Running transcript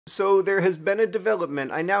So there has been a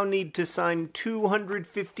development. I now need to sign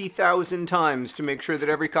 250,000 times to make sure that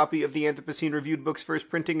every copy of the Anthropocene Reviewed book's first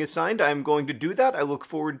printing is signed. I am going to do that. I look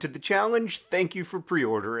forward to the challenge. Thank you for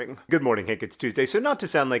pre-ordering. Good morning, Hank. It's Tuesday. So not to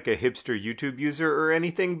sound like a hipster YouTube user or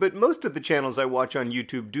anything, but most of the channels I watch on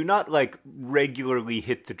YouTube do not, regularly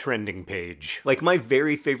hit the trending page. Like, my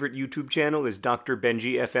very favorite YouTube channel is Dr.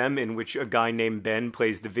 Benji FM, in which a guy named Ben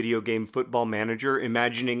plays the video game Football Manager,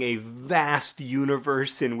 imagining a vast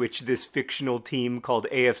universe in which this fictional team called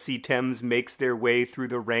AFC Thames makes their way through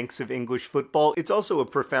the ranks of English football. It's also a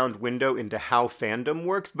profound window into how fandom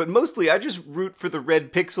works, but mostly I just root for the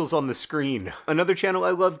red pixels on the screen. Another channel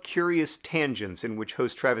I love, Curious Tangents, in which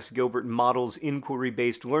host Travis Gilbert models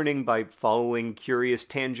inquiry-based learning by following curious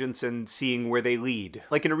tangents and seeing where they lead.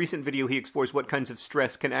 Like in a recent video, he explores what kinds of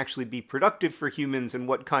stress can actually be productive for humans and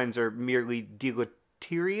what kinds are merely deleterious.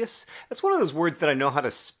 That's one of those words that I know how to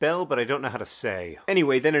spell, but I don't know how to say.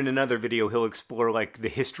 Anyway, then in another video, he'll explore, the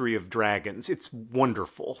history of dragons. It's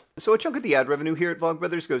wonderful. So a chunk of the ad revenue here at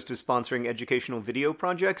Vlogbrothers goes to sponsoring educational video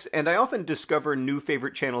projects, and I often discover new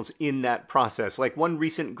favorite channels in that process. Like, one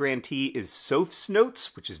recent grantee is Soph's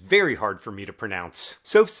Notes, which is very hard for me to pronounce.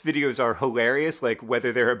 Soph's videos are hilarious, like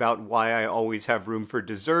whether they're about why I always have room for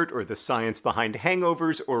dessert, or the science behind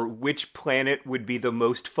hangovers, or which planet would be the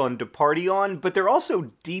most fun to party on, but they're also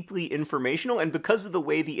deeply informational, and because of the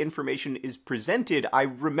way the information is presented, I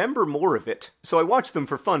remember more of it. So I watch them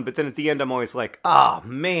for fun, but then at the end I'm always like, ah,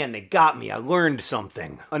 man, they got me, I learned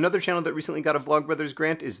something. Another channel that recently got a Vlogbrothers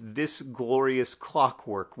grant is This Glorious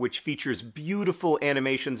Clockwork, which features beautiful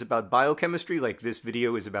animations about biochemistry, like this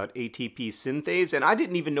video is about ATP synthase, and I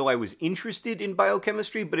didn't even know I was interested in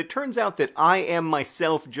biochemistry, but it turns out that I am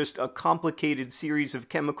myself just a complicated series of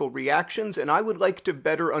chemical reactions, and I would like to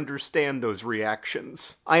better understand those reactions.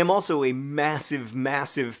 I am also a massive,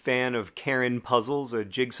 massive fan of Karen Puzzles, a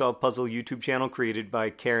jigsaw puzzle YouTube channel created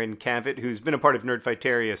by Karen Cavett, who's been a part of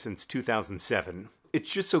Nerdfighteria since 2007.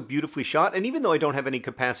 It's just so beautifully shot, and even though I don't have any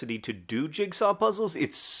capacity to do jigsaw puzzles,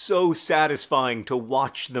 it's so satisfying to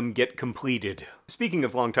watch them get completed. Speaking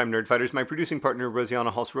of longtime nerdfighters, my producing partner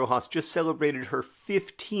Rosianna Halse-Rojas just celebrated her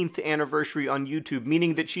 15th anniversary on YouTube,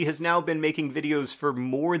 meaning that she has now been making videos for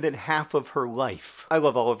more than half of her life. I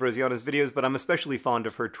love all of Rosianna's videos, but I'm especially fond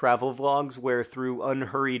of her travel vlogs, where through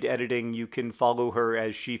unhurried editing you can follow her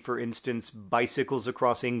as she, for instance, bicycles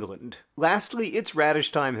across England. Lastly, It's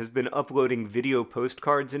Radish Time has been uploading video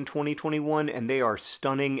postcards in 2021, and they are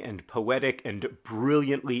stunning and poetic and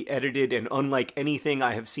brilliantly edited and unlike anything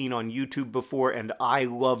I have seen on YouTube before, and I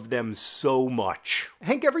love them so much.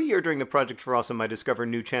 Hank, every year during the Project for Awesome, I discover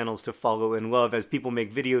new channels to follow and love as people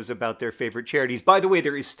make videos about their favorite charities. By the way,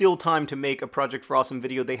 there is still time to make a Project for Awesome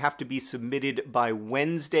video. They have to be submitted by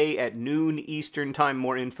Wednesday at noon Eastern Time.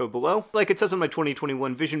 More info below. Like it says on my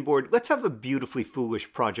 2021 vision board, let's have a beautifully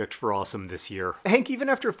foolish Project for Awesome this year. Hank, even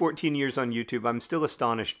after 14 years on YouTube, I'm still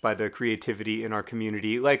astonished by the creativity in our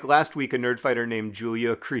community. Like last week, a nerdfighter named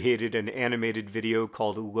Julia created an animated video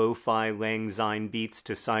called Lo-Fi Lang Syne Beats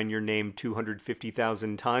to sign your name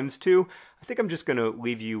 250,000 times to. I think I'm just gonna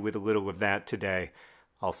leave you with a little of that today.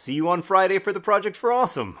 I'll see you on Friday for the Project for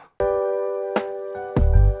Awesome.